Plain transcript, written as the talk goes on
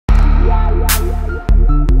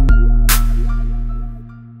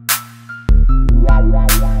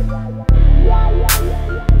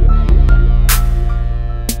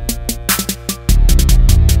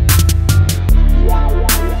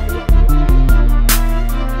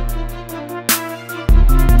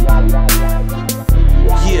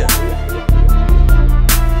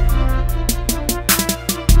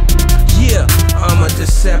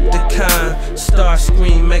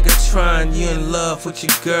love with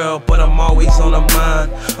your girl, but I'm always on her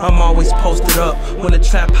mind. I'm always posted up. When the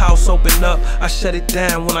trap house open up, I shut it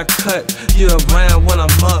down when I cut. You're around when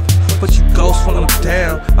I'm up, but you ghost when I'm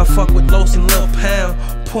down. I fuck with Los and Lil Pound,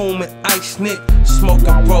 Poom and Ice Nick.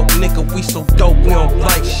 Smoking broke, nigga, we so dope, we don't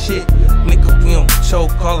like shit. Nigga, we don't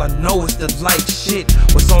choke, all I know is the light shit.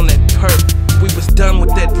 Was on that perp, we was done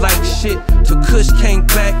with that light shit. Till Kush came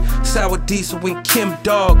back, Sour Diesel and Kim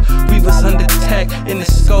Dog. We was under attack, in the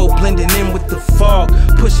skull blending in with the fog.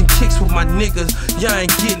 Pushing kicks with my niggas, y'all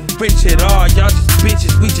ain't getting rich at all. Y'all just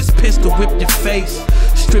bitches, we just pistol whip your face.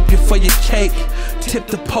 Strip you for your cake, tip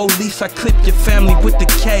the police, I clip your family with the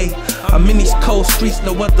K. I'm in these cold streets,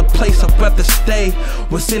 no other place I'd rather stay.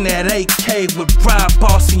 Was in that AK with Brian,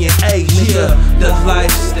 Bossy and A, nigga. Yeah, the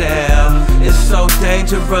lifestyle is so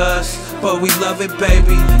dangerous, but we love it,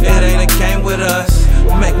 baby. It ain't a game with us.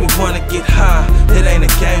 Make me wanna get high, it ain't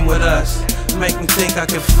a game with us. Make me think I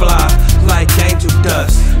can fly like angel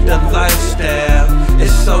dust. The lifestyle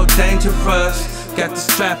is so dangerous. Got the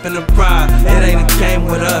strap and the ride, it ain't a game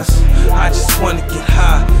with us. I just wanna get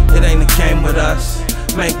high, it ain't a game with us.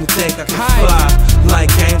 Make me think I can fly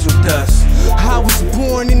like angel dust. I was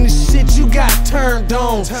born in the shit you got turned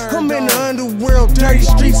on. I'm in the underworld, dirty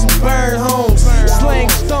streets and burn homes. Slang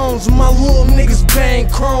stones, my little niggas bang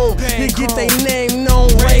chrome. They get they name known,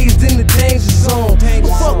 raised in the danger zone.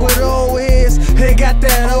 Fuck with old heads, they got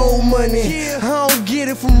that old money. I don't get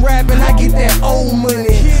it from rapping, I get that old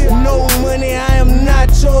money. No money, I am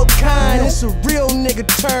not your kind. It's a real nigga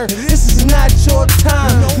turn, this is not your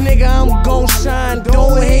time. Nigga, I'm gon' shine,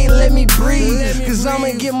 don't hate, let me breathe. Cause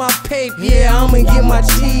I'ma get my paper, yeah, I'ma get my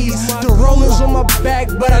cheese. The rollers on my back,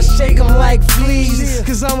 but I shake them like fleas.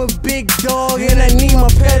 Cause I'm a big dog and I need my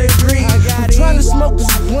pedigree. I'm trying to smoke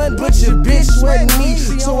this blunt, but your bitch sweating me.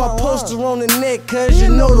 So I post her on the neck, cause you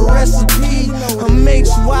know the recipe. I'm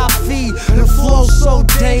HYF, the flow so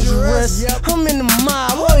dangerous. I'm in the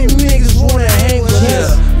mob, all you niggas wanna hang with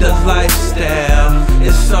us. Yeah, the lifestyle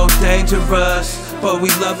is so dangerous, but we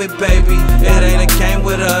love it, baby. It ain't a game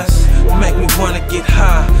with us. Make me wanna get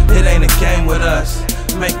high, it ain't a game with us.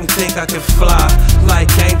 Make me think I can fly like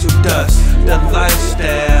angel dust. The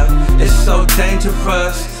lifestyle is so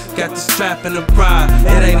dangerous. Got the strap and the ride,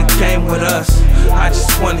 it ain't a game with us. I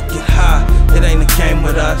just wanna get high, it ain't a game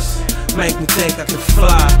with us. Make me think I can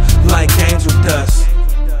fly like angel dust.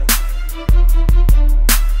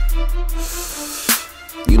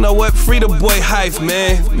 You know what? Free the boy Hype,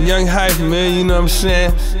 man. Young Hype, man, you know what I'm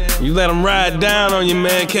saying? You let him ride down on you,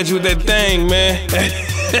 man. Catch you with that thing, man.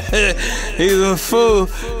 He's a fool.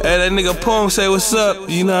 Hey, that nigga Poom say what's up,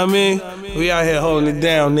 you know what I mean? We out here holding it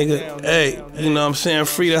down, nigga. Hey, you know what I'm saying?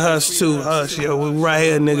 Free the Hush too. Hush, yo, we right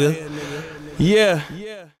here, nigga. Yeah.